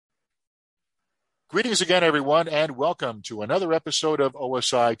Greetings again, everyone, and welcome to another episode of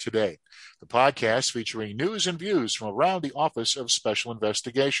OSI Today, the podcast featuring news and views from around the Office of Special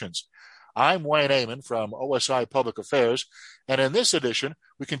Investigations. I'm Wayne Amon from OSI Public Affairs, and in this edition,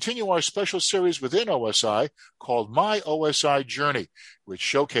 we continue our special series within OSI called My OSI Journey, which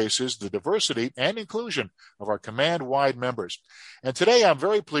showcases the diversity and inclusion of our command-wide members. And today, I'm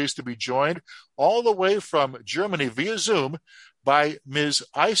very pleased to be joined all the way from Germany via Zoom by Ms.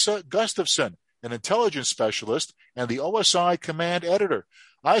 Aishah Gustafson, an intelligence specialist and the OSI Command Editor.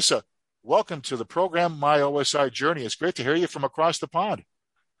 Aishah, welcome to the program, My OSI Journey. It's great to hear you from across the pond.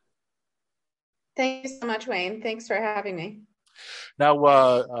 Thank you so much, Wayne. Thanks for having me.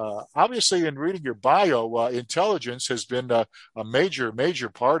 Now, obviously, in reading your bio, intelligence has been a major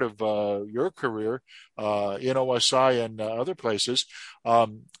part of your career in OSI and other places.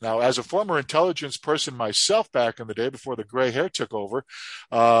 Now, as a former intelligence person myself back in the day before the gray hair took over,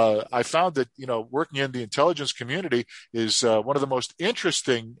 I found that, working in the intelligence community is one of the most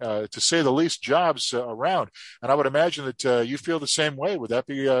interesting, to say the least, jobs around. And I would imagine that you feel the same way. Would that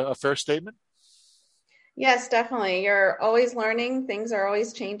be a fair statement? Yes, definitely. You're always learning. Things are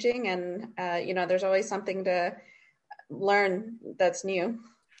always changing, and there's always something to learn that's new.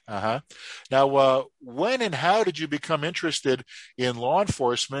 Now, when and how did you become interested in law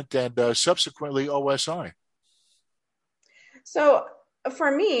enforcement and subsequently OSI? So, for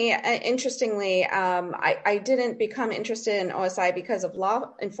me, interestingly, I didn't become interested in OSI because of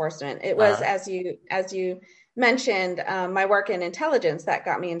law enforcement. It was, as you mentioned, my work in intelligence that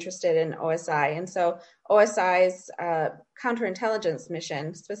got me interested in OSI. And so OSI's counterintelligence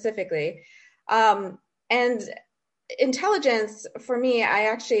mission specifically. And intelligence, for me,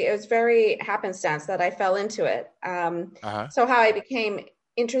 it was very happenstance that I fell into it. So how I became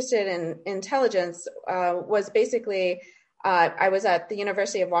interested in intelligence was basically, I was at the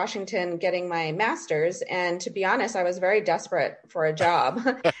University of Washington getting my master's, and to be honest, I was very desperate for a job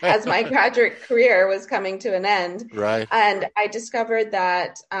as my graduate career was coming to an end. Right. And I discovered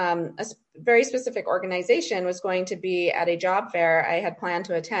that a very specific organization was going to be at a job fair I had planned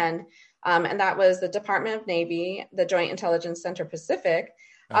to attend, and that was the Department of Navy, the Joint Intelligence Center Pacific.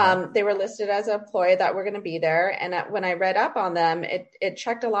 They were listed as an employee that were going to be there, and when I read up on them, it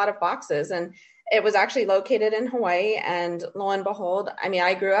checked a lot of boxes. And it was actually located in Hawaii, and lo and behold,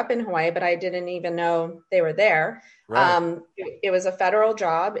 I grew up in Hawaii, but I didn't even know they were there. Right. It was a federal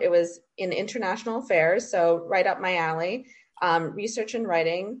job. It was in international affairs, so right up my alley, research and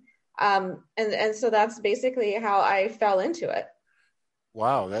writing. And so that's basically how I fell into it.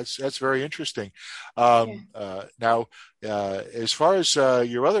 Wow, that's very interesting. Now, as far as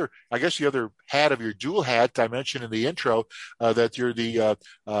your other, I guess the other hat of your dual hat, I mentioned in the intro that you're the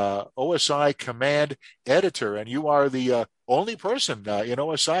OSI Command Editor, and you are the only person in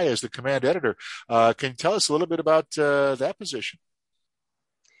OSI as the Command Editor. Can you tell us a little bit about that position?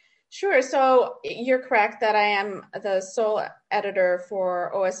 Sure. So you're correct that I am the sole editor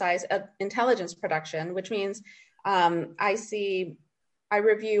for OSI's intelligence production, which means I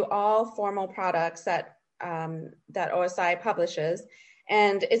review all formal products that OSI publishes,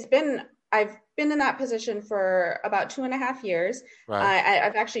 and I've been in that position for about 2.5 years. Right.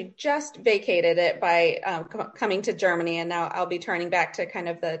 I've actually just vacated it by coming to Germany, and now I'll be turning back to kind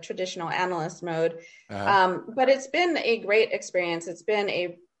of the traditional analyst mode. But it's been a great experience. It's been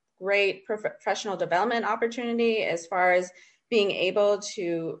a great professional development opportunity as far as being able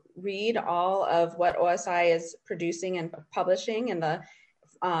to read all of what OSI is producing and publishing in the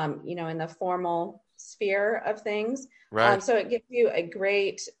in the formal sphere of things. Right. So it gives you a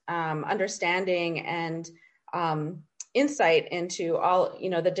great understanding and insight into all,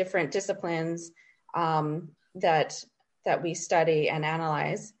 the different disciplines that we study and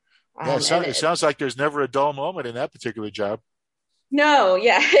analyze. Yeah, it sounds like there's never a dull moment in that particular job. No,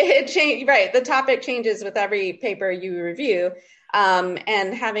 yeah, it changed. Right. The topic changes with every paper you review.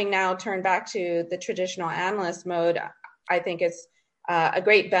 And having now turned back to the traditional analyst mode, I think it's a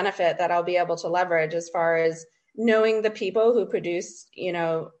great benefit that I'll be able to leverage as far as knowing the people who produce,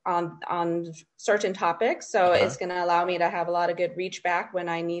 on certain topics. So it's going to allow me to have a lot of good reach back when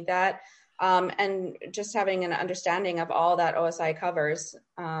I need that. And just having an understanding of all that OSI covers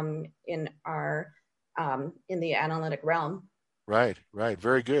in the analytic realm. Right.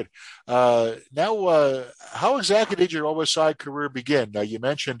 Very good. Now, how exactly did your OSI career begin? Now, you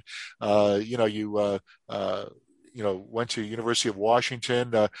mentioned, you went to University of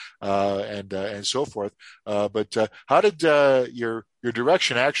Washington and so forth. But how did your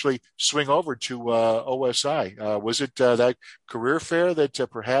direction actually swing over to OSI? Was it that career fair that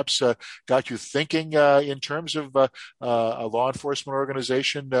perhaps got you thinking in terms of a law enforcement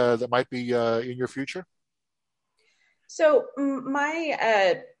organization that might be in your future? So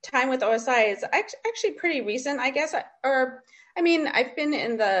my time with OSI is actually pretty recent, I guess. I've been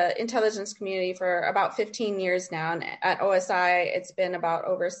in the intelligence community for about 15 years now, and at OSI, it's been about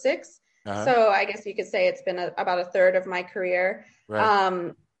over 6. Uh-huh. So I guess you could say it's been about a third of my career.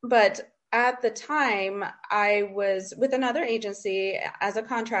 Right. But at the time, I was with another agency as a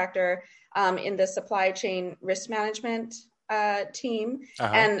contractor in the supply chain risk management team.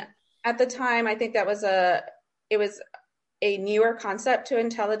 Uh-huh. And at the time, I think it was a newer concept to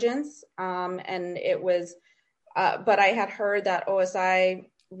intelligence, and it was. But I had heard that OSI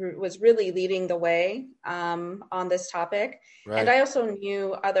was really leading the way on this topic. And Right. I also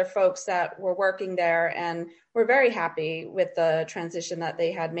knew other folks that were working there and were very happy with the transition that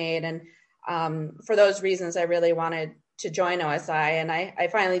they had made. And for those reasons, I really wanted to join OSI. And I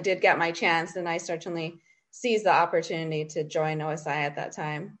finally did get my chance, and I certainly seized the opportunity to join OSI at that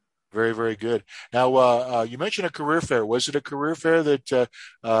time. Very, very good. Now, you mentioned a career fair. Was it a career fair that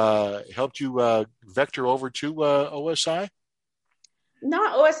helped you vector over to OSI?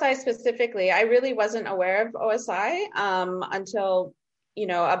 Not OSI specifically. I really wasn't aware of OSI until,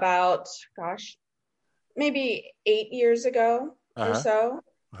 about, gosh, maybe 8 years ago or Uh-huh. so.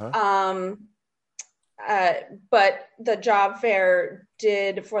 Uh-huh. Um, but the job fair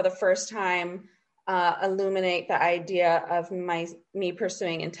did, for the first time, illuminate the idea of me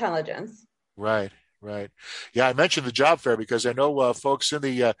pursuing intelligence. Right, right. Yeah, I mentioned the job fair because I know folks in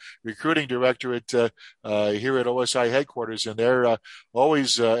the recruiting directorate here at OSI headquarters, and they're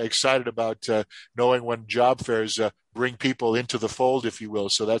always excited about knowing when job fairs bring people into the fold, if you will.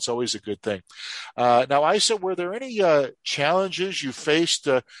 So that's always a good thing. Now, Isa, were there any challenges you faced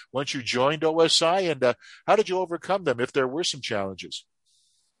once you joined OSI, and how did you overcome them if there were some challenges?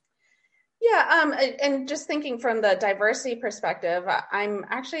 Yeah, and just thinking from the diversity perspective, I'm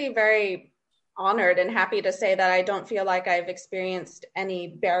actually very honored and happy to say that I don't feel like I've experienced any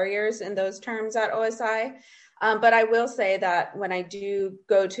barriers in those terms at OSI. But I will say that when I do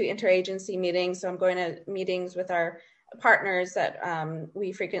go to interagency meetings, so I'm going to meetings with our partners that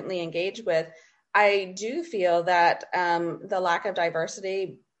we frequently engage with, I do feel that the lack of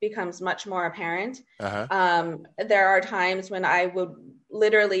diversity becomes much more apparent. Uh-huh. There are times when I would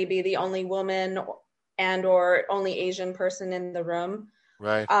literally be the only woman and or only Asian person in the room.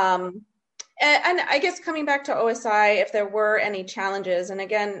 Right. And I guess coming back to OSI, if there were any challenges, and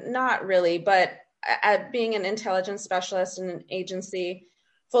again, not really, but at being an intelligence specialist in an agency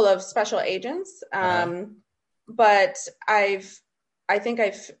full of special agents, Uh-huh. but I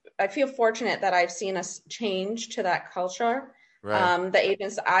feel fortunate that I've seen us change to that culture. Right. The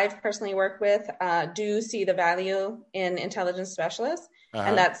agents I've personally worked with do see the value in intelligence specialists, and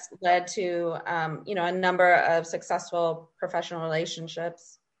Uh-huh. that's led to a number of successful professional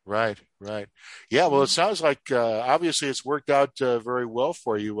relationships. Right, right. Yeah, well, it sounds like obviously it's worked out very well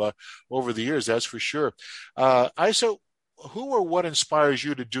for you over the years, that's for sure. Isa, who or what inspires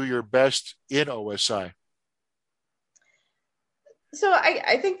you to do your best in OSI? So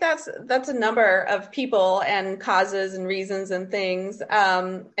I think that's a number of people and causes and reasons and things.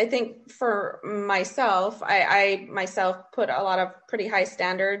 I think for myself, I myself put a lot of pretty high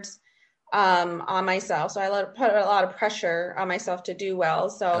standards on myself. So put a lot of pressure on myself to do well.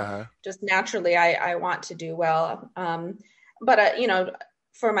 So Uh-huh. just naturally, I want to do well. But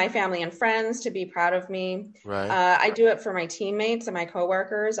for my family and friends to be proud of me, Right. I do it for my teammates and my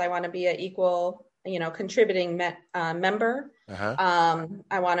coworkers. I want to be an equal, contributing member. Uh-huh.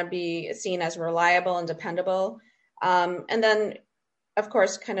 I want to be seen as reliable and dependable. And then, of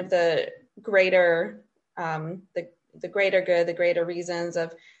course, kind of greater, the greater good, the greater reasons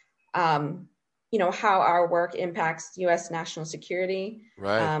of, how our work impacts U.S. national security,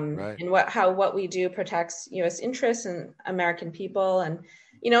 Right, right. and how what we do protects U.S. interests and American people. And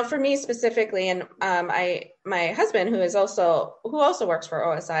for me specifically, and my husband, who also works for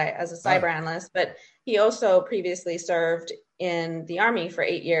OSI as a Ah, cyber analyst, but he also previously served in the Army for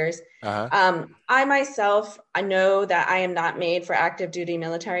 8 years. uh-huh. I myself, I know that I am not made for active duty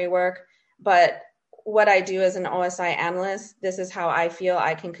military work, but what I do as an OSI analyst, this is how I feel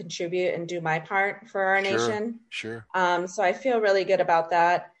I can contribute and do my part for our Sure, nation. sure. So I feel really good about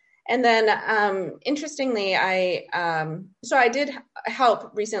that. And then, interestingly, I did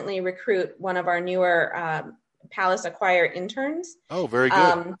help recently recruit one of our newer Palace Acquire interns. Oh, very good.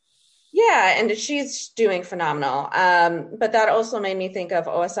 Um, Yeah, and she's doing phenomenal. But that also made me think of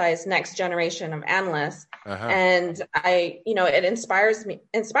OSI's next generation of analysts. Uh-huh. And it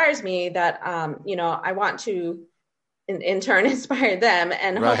inspires me that, I want to in turn inspire them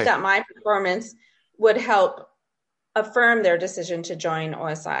and hope Right, that my performance would help affirm their decision to join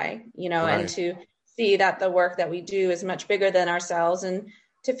OSI, and right. to see that the work that we do is much bigger than ourselves, and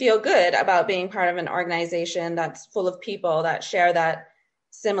to feel good about being part of an organization that's full of people that share that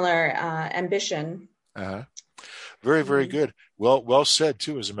similar ambition. Uh-huh. Very, very Mhm. good. Well said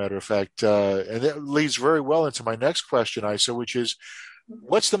too, as a matter of fact. And that leads very well into my next question, Isa, which is,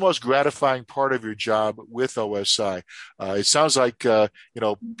 what's the most gratifying part of your job with OSI? It sounds like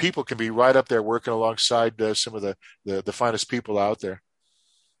people can be right up there working alongside some of the finest people out there.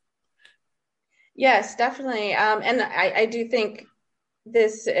 Yes, definitely. And I do think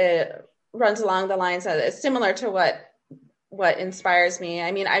this runs along the lines of similar to what inspires me.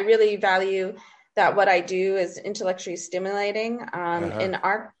 I mean, I really value that what I do is intellectually stimulating. Uh-huh. In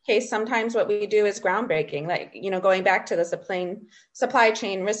our case, sometimes what we do is groundbreaking, like, going back to the supply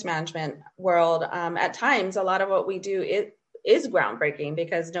chain risk management world. At times, a lot of what we do is groundbreaking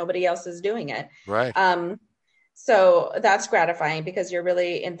because nobody else is doing it. Right. Um, so that's gratifying because you're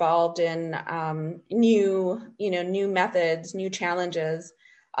really involved in new methods, new challenges.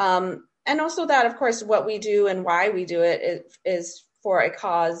 And also that, of course, what we do and why we do it is for a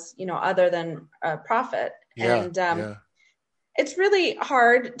cause, other than profit. Yeah. And Yeah. it's really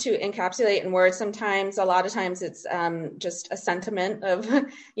hard to encapsulate in words sometimes. A lot of times it's just a sentiment of,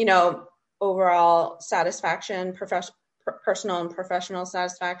 you know, overall satisfaction, personal and professional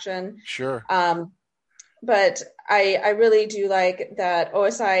satisfaction. Sure. Um, but I really do like that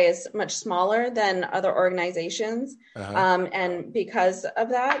OSI is much smaller than other organizations. Uh-huh. And because of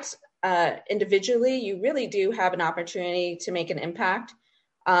that, individually, you really do have an opportunity to make an impact.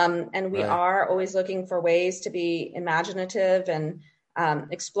 And we Right. are always looking for ways to be imaginative and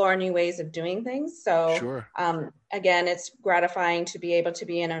explore new ways of doing things. So, Sure. again, it's gratifying to be able to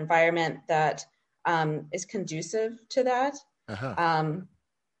be in an environment that is conducive to that. Uh-huh. Um,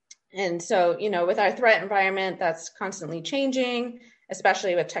 and so, with our threat environment that's constantly changing,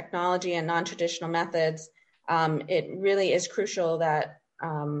 especially with technology and non-traditional methods, it really is crucial that,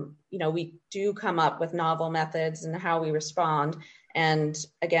 we do come up with novel methods and how we respond. And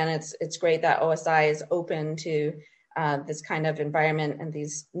again, it's great that OSI is open to this kind of environment and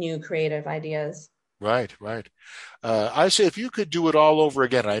these new creative ideas. Right, right. I say if you could do it all over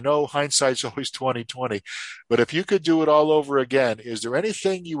again, I know hindsight's always 2020, but if you could do it all over again, is there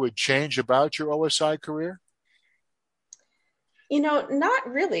anything you would change about your OSI career?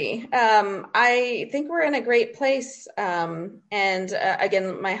 Not really. I think we're in a great place. And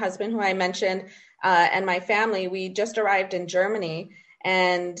again, my husband, who I mentioned, and my family, we just arrived in Germany.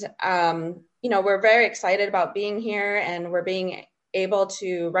 And, we're very excited about being here, and we're being able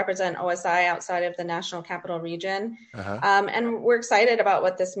to represent OSI outside of the National Capital Region. Uh-huh. And we're excited about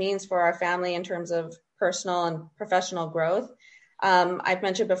what this means for our family in terms of personal and professional growth. I've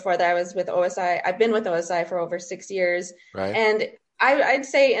mentioned before that I was with OSI. I've been with OSI for over 6 years. Right. And I'd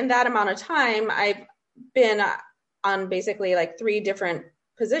say in that amount of time, I've been on basically like three different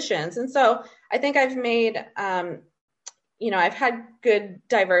positions. And so I think I've made, I've had good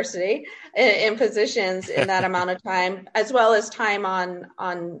diversity in positions in that amount of time, as well as time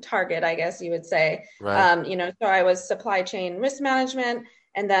on target, I guess you would say. Right. So I was supply chain risk management,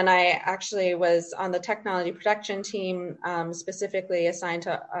 and then I actually was on the technology production team, specifically assigned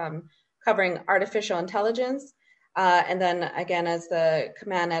to covering artificial intelligence. And then again, as the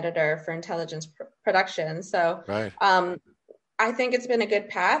command editor for intelligence production. So Right. I think it's been a good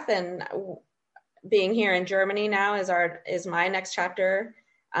path, and being here in Germany now is my next chapter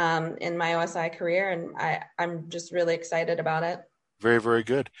in my OSI career, and I'm just really excited about it. Very, very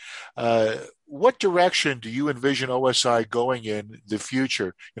good. What direction do you envision OSI going in the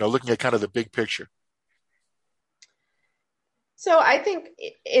future? Looking at kind of the big picture. So I think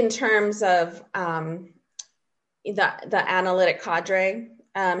in terms of the analytic cadre,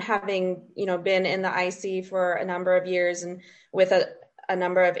 having been in the IC for a number of years and with a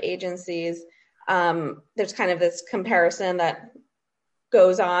number of agencies, there's kind of this comparison that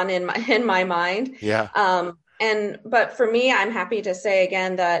goes on in my mind. Yeah. But for me, I'm happy to say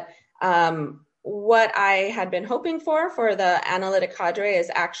again that what I had been hoping for the analytic cadre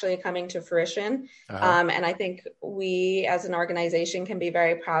is actually coming to fruition. Uh-huh. And I think we as an organization can be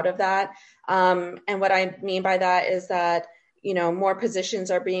very proud of that. And what I mean by that is that, more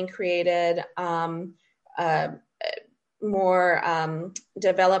positions are being created, uh, more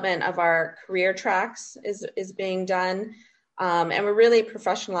development of our career tracks is being done. And we're really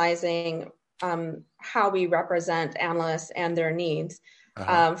professionalizing how we represent analysts and their needs.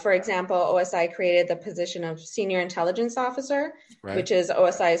 For example, OSI created the position of Senior Intelligence Officer, Right. which is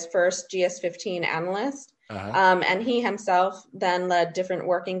OSI's first GS-15 analyst. And he himself then led different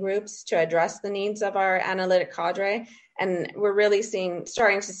working groups to address the needs of our analytic cadre. And we're really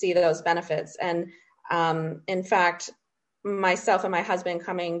starting to see those benefits. And in fact, myself and my husband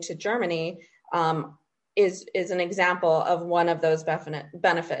coming to Germany is an example of one of those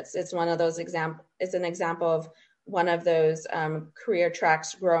benefits. It's one of those it's an example of one of those career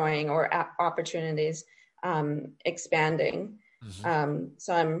tracks growing or opportunities expanding.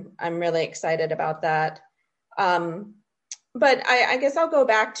 So I'm really excited about that. But I guess I'll go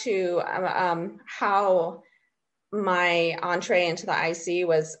back to how my entree into the IC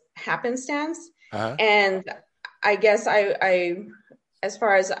was happenstance. And I guess I as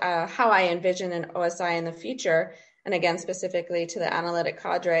far as how I envision an OSI in the future, and again, specifically to the analytic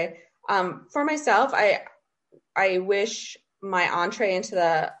cadre, for myself, I wish my entree into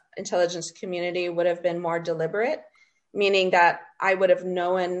the intelligence community would have been more deliberate, meaning that I would have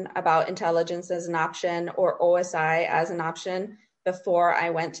known about intelligence as an option or OSI as an option before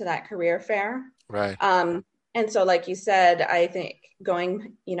I went to that career fair. Right. And so, like you said, I think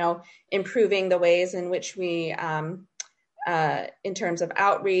improving the ways in which we, in terms of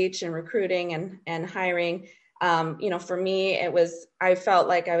outreach and recruiting and hiring, for me, I felt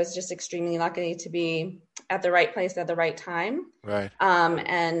like I was just extremely lucky to be at the right place at the right time. Right.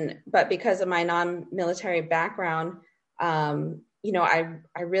 But because of my non-military background, I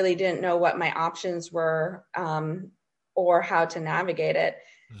really didn't know what my options were, or how to navigate it.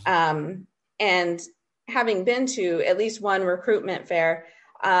 And having been to at least one recruitment fair,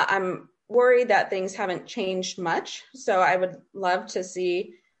 I'm worried that things haven't changed much. So I would love to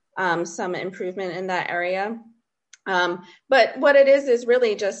see some improvement in that area. But what it is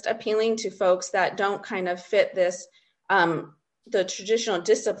really just appealing to folks that don't kind of fit this, the traditional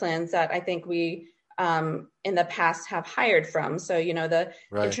disciplines that I think we in the past have hired from. So, the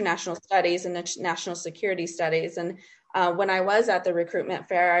international studies and the national security studies. And when I was at the recruitment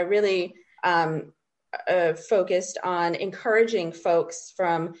fair, I really focused on encouraging folks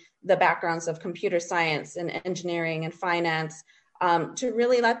from the backgrounds of computer science and engineering and finance to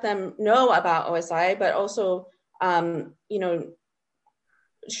really let them know about OSI, but also,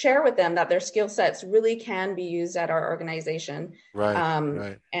 share with them that their skill sets really can be used at our organization.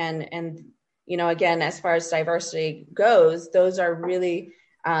 Right. And again, as far as diversity goes, those are really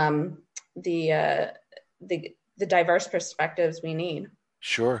the diverse perspectives we need.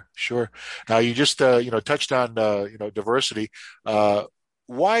 Sure. Now you just touched on diversity.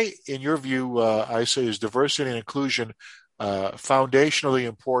 Why, in your view, Aishah, is diversity and inclusion foundationally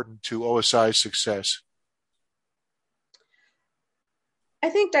important to OSI's success? I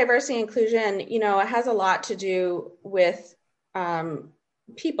think diversity and inclusion, it has a lot to do with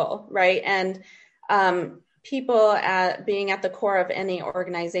people, right? And people being at the core of any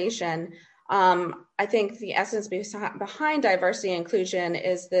organization. I think the essence behind diversity and inclusion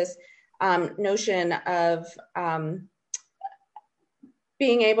is this notion of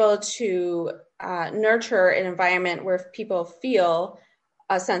being able to nurture an environment where people feel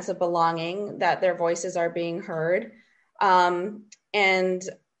a sense of belonging, that their voices are being heard. And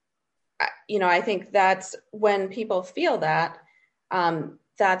I think that's when people feel that,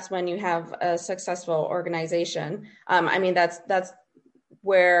 that's when you have a successful organization. That's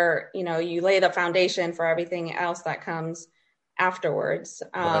where, you lay the foundation for everything else that comes afterwards.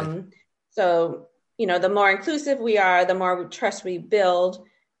 So, the more inclusive we are, the more trust we build,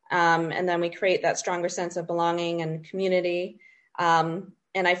 and then we create that stronger sense of belonging and community. And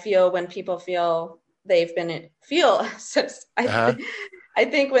I feel when people feel I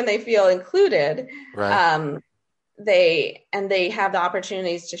think when they feel included, they have the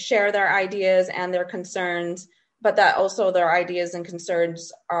opportunities to share their ideas and their concerns, but that also their ideas and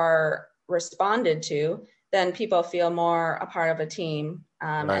concerns are responded to, then people feel more a part of a team,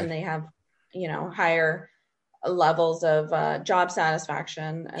 and they have, higher levels of job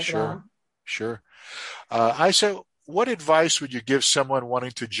satisfaction as well. Sure. Aishah, what advice would you give someone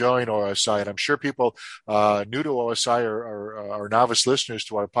wanting to join OSI? And I'm sure people new to OSI or novice listeners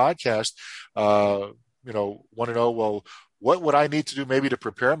to our podcast, want to know, well, what would I need to do maybe to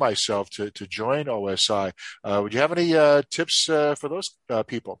prepare myself to join OSI? Would you have any tips for those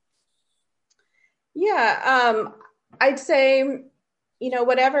people? Yeah, I'd say,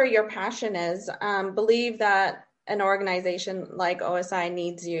 whatever your passion is, believe that an organization like OSI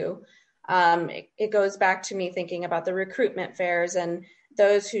needs you. It goes back to me thinking about the recruitment fairs and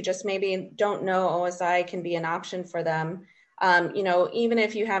those who just maybe don't know OSI can be an option for them. Even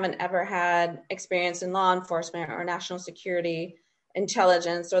if you haven't ever had experience in law enforcement or national security,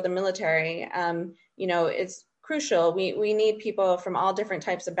 intelligence, or the military, it's crucial. We need people from all different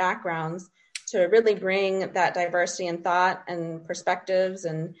types of backgrounds to really bring that diversity in thought and perspectives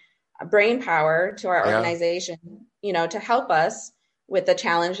and brain power to our Yeah. organization, to help us with the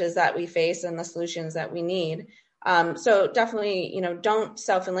challenges that we face and the solutions that we need. So definitely, don't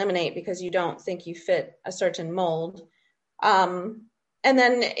self-eliminate because you don't think you fit a certain mold. And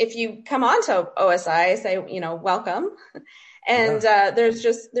then if you come on to OSI, say, welcome. And there's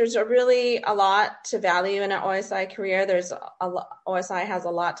a lot to value in an OSI career. OSI has a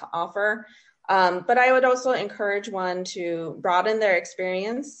lot to offer. But I would also encourage one to broaden their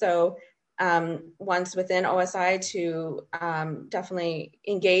experience. So once within OSI to definitely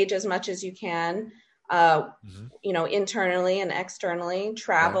engage as much as you can, internally and externally,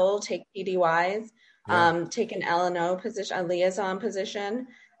 travel, take PDYs, take an L&O position, a liaison position,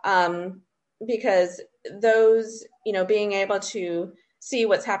 because those, being able to see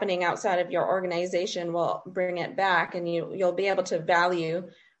what's happening outside of your organization will bring it back, and you'll be able to value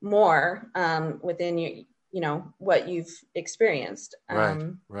more within what you've experienced.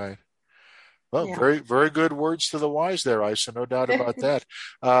 Right. Well, Yeah. very, very good words to the wise there, Aishah. No doubt about that.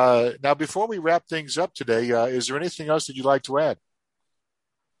 Now, before we wrap things up today, is there anything else that you'd like to add?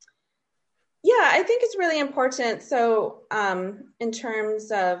 Yeah, I think it's really important. So in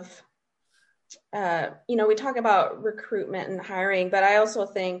terms of, we talk about recruitment and hiring, but I also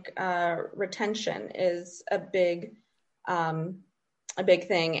think retention is a big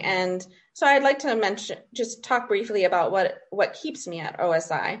thing. And so I'd like to just talk briefly about what keeps me at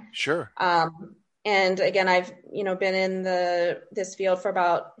OSI. Sure. And again, I've, been in this field for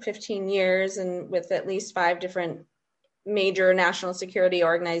about 15 years and with at least 5 different major national security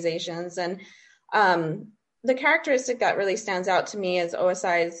organizations. And the characteristic that really stands out to me is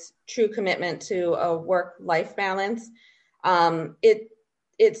OSI's true commitment to a work-life balance.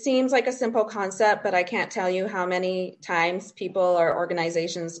 It seems like a simple concept, but I can't tell you how many times people or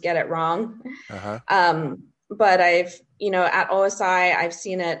organizations get it wrong. But I've, at OSI, I've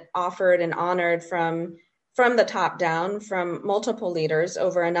seen it offered and honored from the top down, from multiple leaders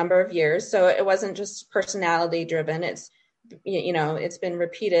over a number of years. So it wasn't just personality driven. It's been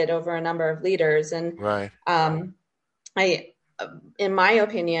repeated over a number of leaders. And in my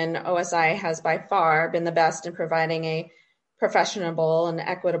opinion, OSI has by far been the best in providing a professional and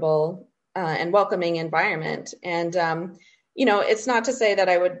equitable and welcoming environment. And, it's not to say that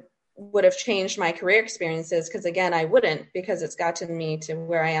I would have changed my career experiences, because again, I wouldn't, because it's gotten me to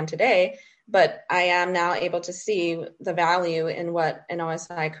where I am today. But I am now able to see the value in what an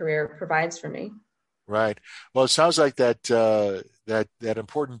OSI career provides for me. Right. Well, it sounds like that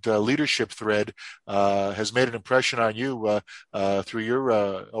important leadership thread has made an impression on you through your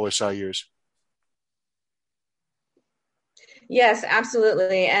OSI years. Yes,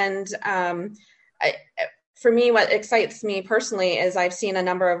 absolutely. And for me, what excites me personally is I've seen a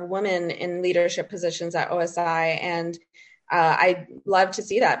number of women in leadership positions at OSI, and I love to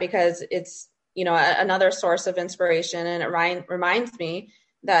see that, because it's another source of inspiration, and it reminds me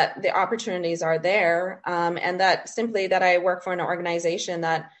that the opportunities are there, and that simply that I work for an organization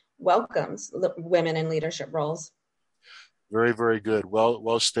that welcomes women in leadership roles. Very, very good.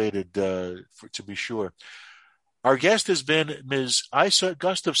 Well stated, to be sure. Our guest has been Ms. Aishah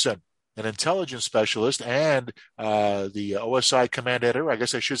Gustafson, an intelligence specialist and the OSI Command Editor. I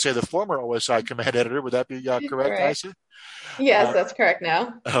guess I should say the former OSI Command Editor. Would that be correct, Aishah? Yes, that's correct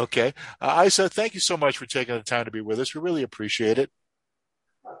now. Okay. Aishah, thank you so much for taking the time to be with us. We really appreciate it.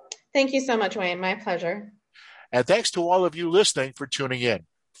 Thank you so much, Wayne. My pleasure. And thanks to all of you listening for tuning in.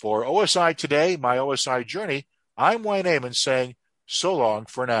 For OSI Today, my OSI Journey, I'm Wayne Amon saying so long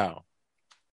for now.